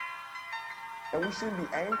and we shouldn't be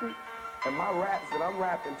angry. And my raps that I'm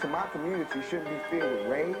rapping to my community shouldn't be filled with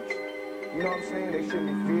rage. You know what I'm saying? They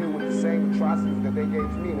shouldn't be filled with the same atrocities that they gave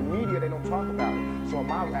to me. In the media, they don't talk about it. So in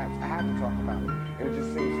my raps, I have to talk about it. And it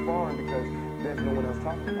just seems foreign because there's no one else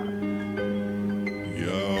talking about it.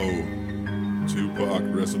 Yo, Tupac,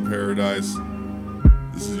 rest in paradise.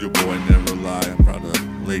 This is your boy Never Lie. I'm proud to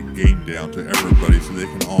lay game down to everybody so they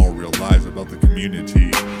can all realize about the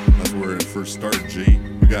community. That's where it first started, G.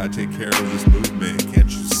 We gotta take care of this movement. Can't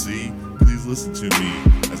you see? Please listen to me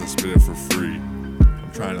as I spit it for free.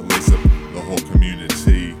 I'm trying to lace up the whole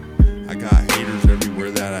community. I got haters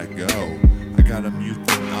everywhere that I go. I gotta mute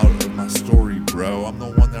them out of my story, bro. I'm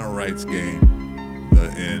the one that writes game.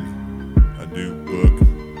 The end. A new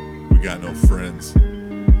book. We got no friends.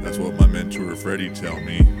 That's what my mentor Freddie tell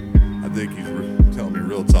me. I think he's telling me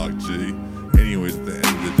real talk, G. Anyways, at the end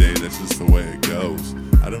of the day, that's just the way it goes.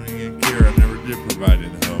 I don't even care, I never did provide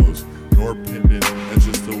in hoes, nor pimpin', that's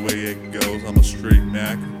just the way it goes. I'm a straight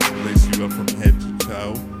Mac, lace you up from head to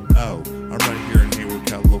toe. Oh, I'm right here in Hayward,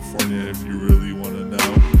 California, if you really wanna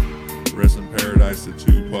know. Rest in paradise to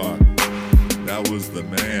Tupac. That was the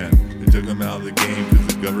man. They took him out of the game because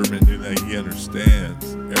the government knew that he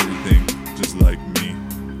understands everything just like me.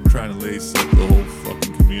 I'm trying to lace up the whole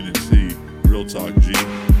fucking community. Real talk, G.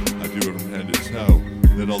 I do it from head to toe.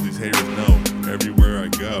 Let all these haters know everywhere I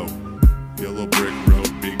go. Yellow brick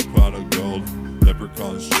road, big pot of gold.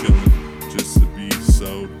 Leprechauns chillin' just to be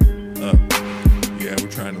sewed up. Yeah,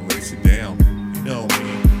 we're trying to lace it down. You know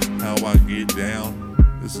me, how I get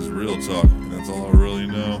down. This is real talk, and that's all I really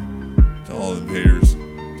know. To all them haters,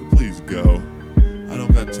 to please go. I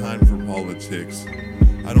don't got time for politics.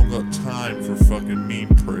 I don't got time for fucking mean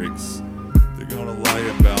pricks. They're gonna lie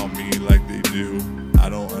about me like they do. I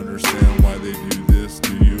don't understand why they do this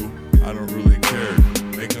to you. I don't really care.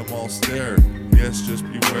 Make them all stare. Yes, just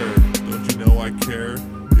beware. Don't you know I care?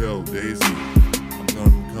 Yo, Daisy, I'm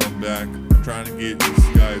gonna come back. I'm trying to get these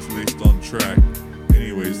guys laced on track.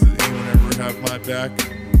 Anyways, did anyone ever have my back?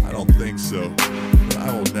 I don't think so, but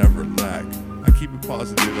I will never lack. I keep it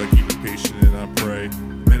positive, I keep it patient, and I pray.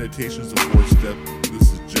 Meditation's a 4-step.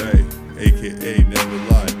 This is Jay, aka Never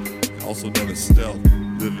Lie, also known as Stealth,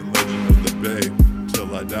 living legend of the Bay.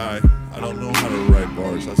 Till I die, I don't know how to write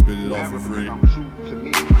bars. I spit it all for free. I'm true to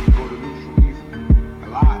me. I go to neutral easily. A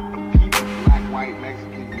lot of people, black, white,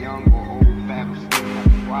 Mexican, young or old, fat or skinny, have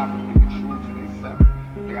a problem being true to themselves.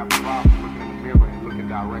 They have a problem looking in the mirror and looking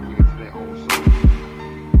directly into their own soul.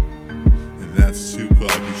 And that's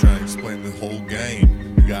Tupac. He's trying to explain the whole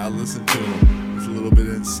game. You gotta listen to him. He's a little bit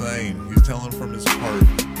insane. He's telling from his heart,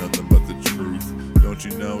 nothing but the truth. Don't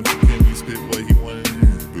you know he couldn't spit what he wanted in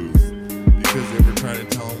his booth? Because they were trying to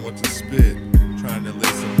tell him what to spit, trying to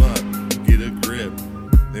lace him up, get a grip.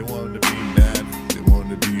 They want him to be mad, they want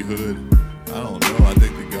him to be hood. I don't know, I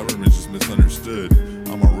think the government just misunderstood.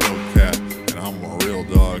 I'm a real cat, and I'm a real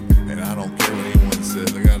dog, and I don't care what anyone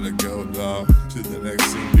says. I gotta go, dog, to the next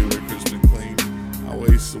scene, do it crisp and clean. I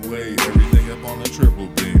waste away everything up on a triple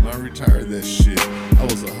beam. I retired that shit, I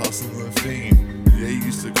was a hustling fiend. They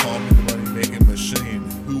used to call me the money-making machine.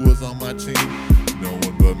 Who was on my team? No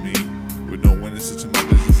one but me. With no witnesses to my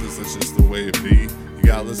businesses, that's just the way it be. You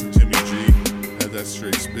gotta listen to me, G. Had that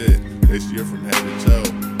straight spit, lace you from head to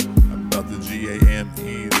toe. I'm about the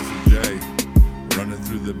G-A-M-E, this is Jay. Running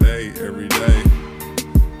through the bay every day.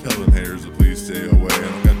 Tell them haters to please stay away. I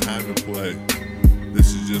don't got time to play.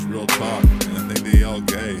 This is just real talk, and I think they all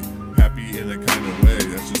gay. Happy in a kind of way,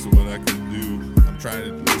 that's just what I could do. I'm trying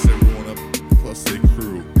to lace everyone up, plus they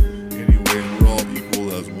crew. Anyway, we're all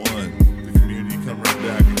equal as one. The community come right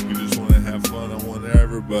back, and we just want to have fun. I want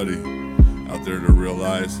everybody out there to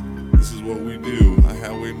realize this is what we do. I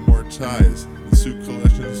have way more ties than suit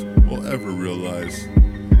collections will ever realize.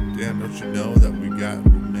 Damn, don't you know that we got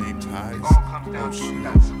roommate ties? It all comes down to you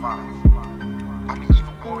gotta survive. I mean,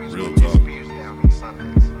 even warriors Real put their talk. spears down these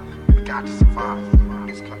Sundays. We got to survive.